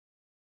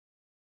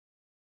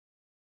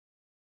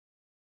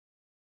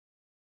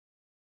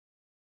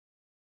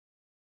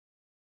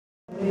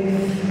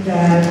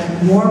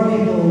That more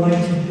people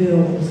like to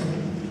build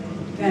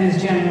than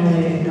is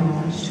generally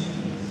acknowledged.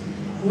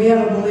 We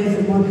have a belief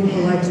that more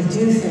people like to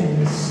do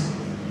things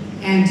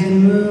and to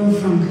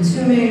move from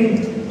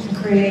consuming to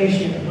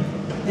creation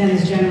than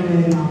is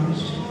generally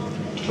acknowledged.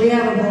 We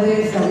have a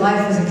belief that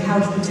life as a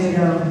couch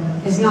potato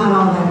is not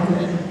all that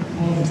good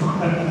all the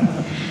time.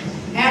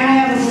 And we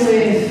have a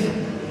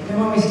belief that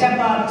when we step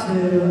up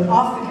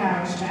off the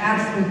couch to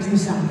actually do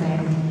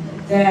something,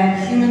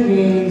 that human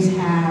beings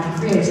have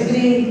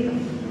creativity,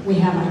 we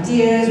have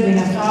ideas, we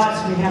have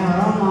thoughts, we have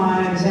our own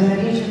lives, and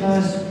that each of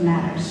us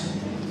matters.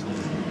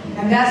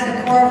 And that's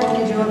the core of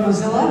what we do at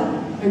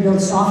Mozilla. We build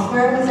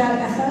software with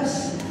that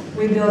ethos.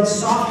 We build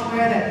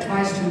software that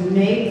tries to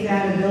make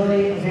that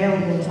ability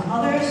available to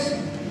others.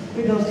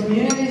 We build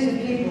communities of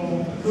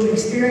people who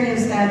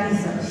experience that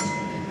ethos.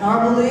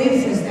 Our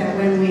belief is that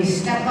when we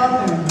step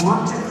up and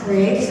want to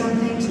create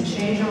something to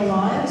change our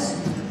lives,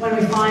 when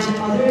we find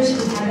others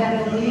who have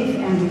that belief,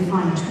 and we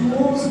find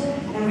tools,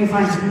 and we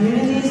find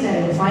communities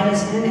that invite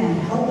us in and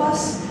help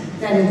us,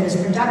 that it is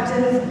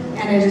productive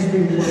and it is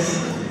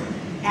rewarding.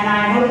 And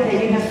I hope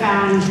that you have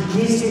found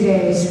these 2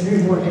 days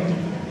rewarding.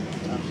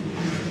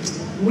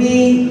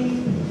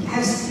 We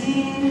have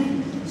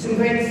seen some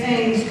great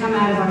things come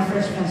out of our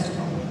first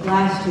festival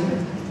last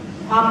year.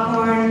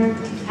 Popcorn,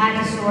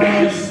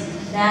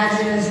 hackasaurus,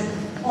 badges,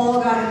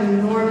 all got an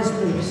enormous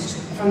boost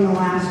from the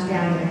last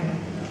gathering.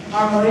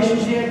 Our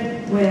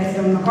relationship with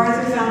the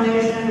MacArthur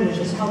Foundation, which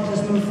has helped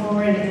us move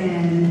forward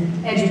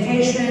in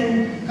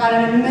education, got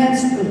an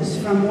immense boost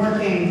from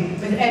working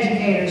with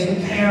educators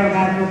who care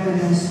about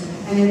openness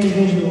and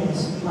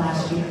individuals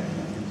last year.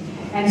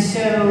 And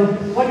so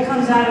what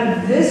comes out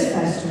of this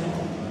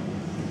festival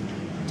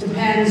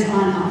depends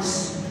on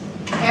us,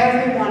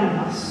 every one of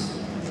us.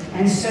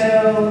 And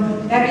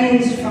so that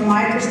means, from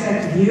my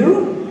perspective,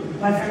 you,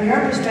 but from your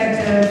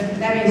perspective,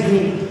 that means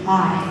me,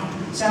 I.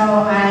 So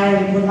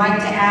I would like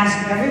to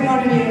ask every one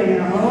of you in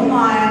your own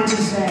mind to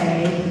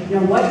say,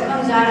 what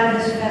comes out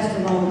of this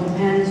festival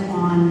depends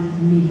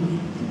on me.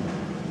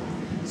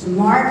 So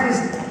Mark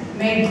has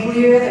made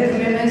clear the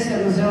commitments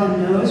that Mozilla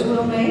knows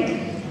we'll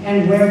make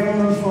and where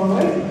we'll move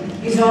forward.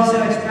 He's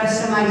also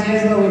expressed some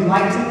ideas where we'd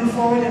like to move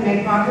forward and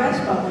make progress,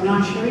 but we're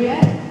not sure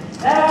yet.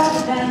 That all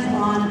depends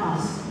on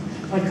us.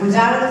 What comes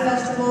out of the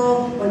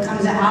festival, what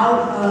comes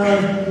out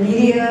of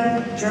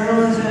media,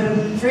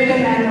 journalism, freedom,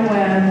 and the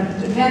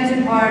web depends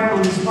in part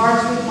on the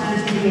sparks we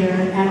planted here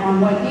and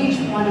on what each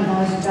one of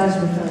us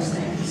does with those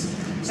things.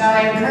 So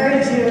I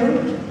encourage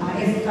you,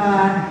 if you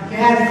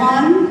had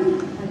fun,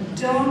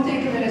 don't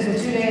think of it as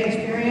a 2-day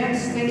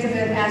experience. Think of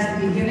it as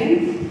the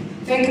beginning.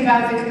 Think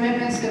about the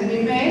commitments that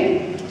we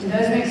made. Do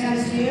those make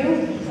sense to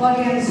you? Plug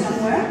in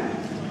somewhere.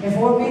 If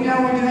what we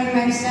know we're doing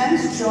makes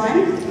sense,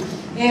 join.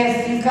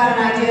 If you've got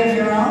an idea of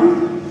your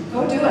own,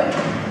 go do it.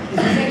 If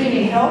you think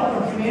you need help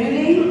or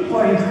community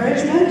or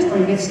encouragement or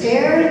you get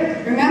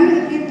scared,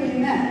 remember the people you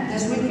met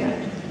this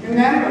weekend.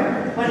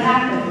 Remember what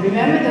happened.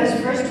 Remember those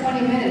first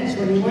 20 minutes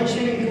when you weren't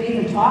sure you could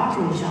even talk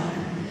to each other.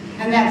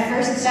 And that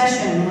first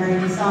session where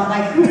you thought,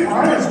 like, who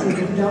are those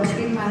people who don't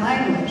speak my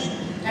language?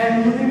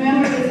 And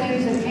remember the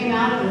things that came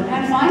out of it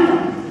and find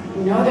them.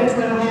 We know their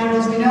Twitter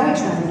handles, we know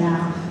each other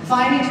now.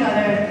 Find each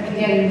other and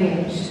get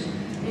engaged.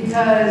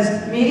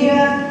 Because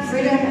media,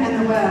 freedom,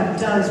 and the web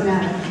does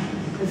matter.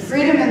 The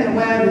freedom in the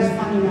web is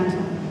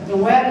fundamental. The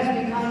web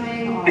is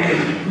becoming our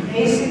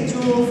basic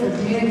tool for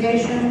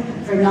communication,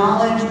 for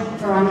knowledge,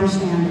 for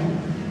understanding.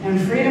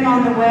 And freedom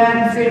on the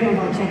web, freedom of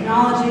our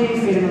technology,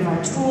 freedom of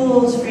our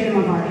tools, freedom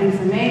of our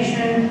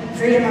information,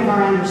 freedom of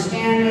our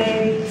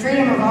understanding,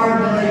 freedom of our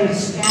ability to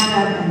stand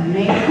up and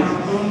make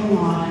our own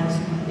lives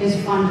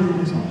is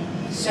fundamental.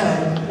 So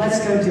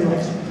let's go do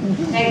it.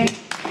 Thank you.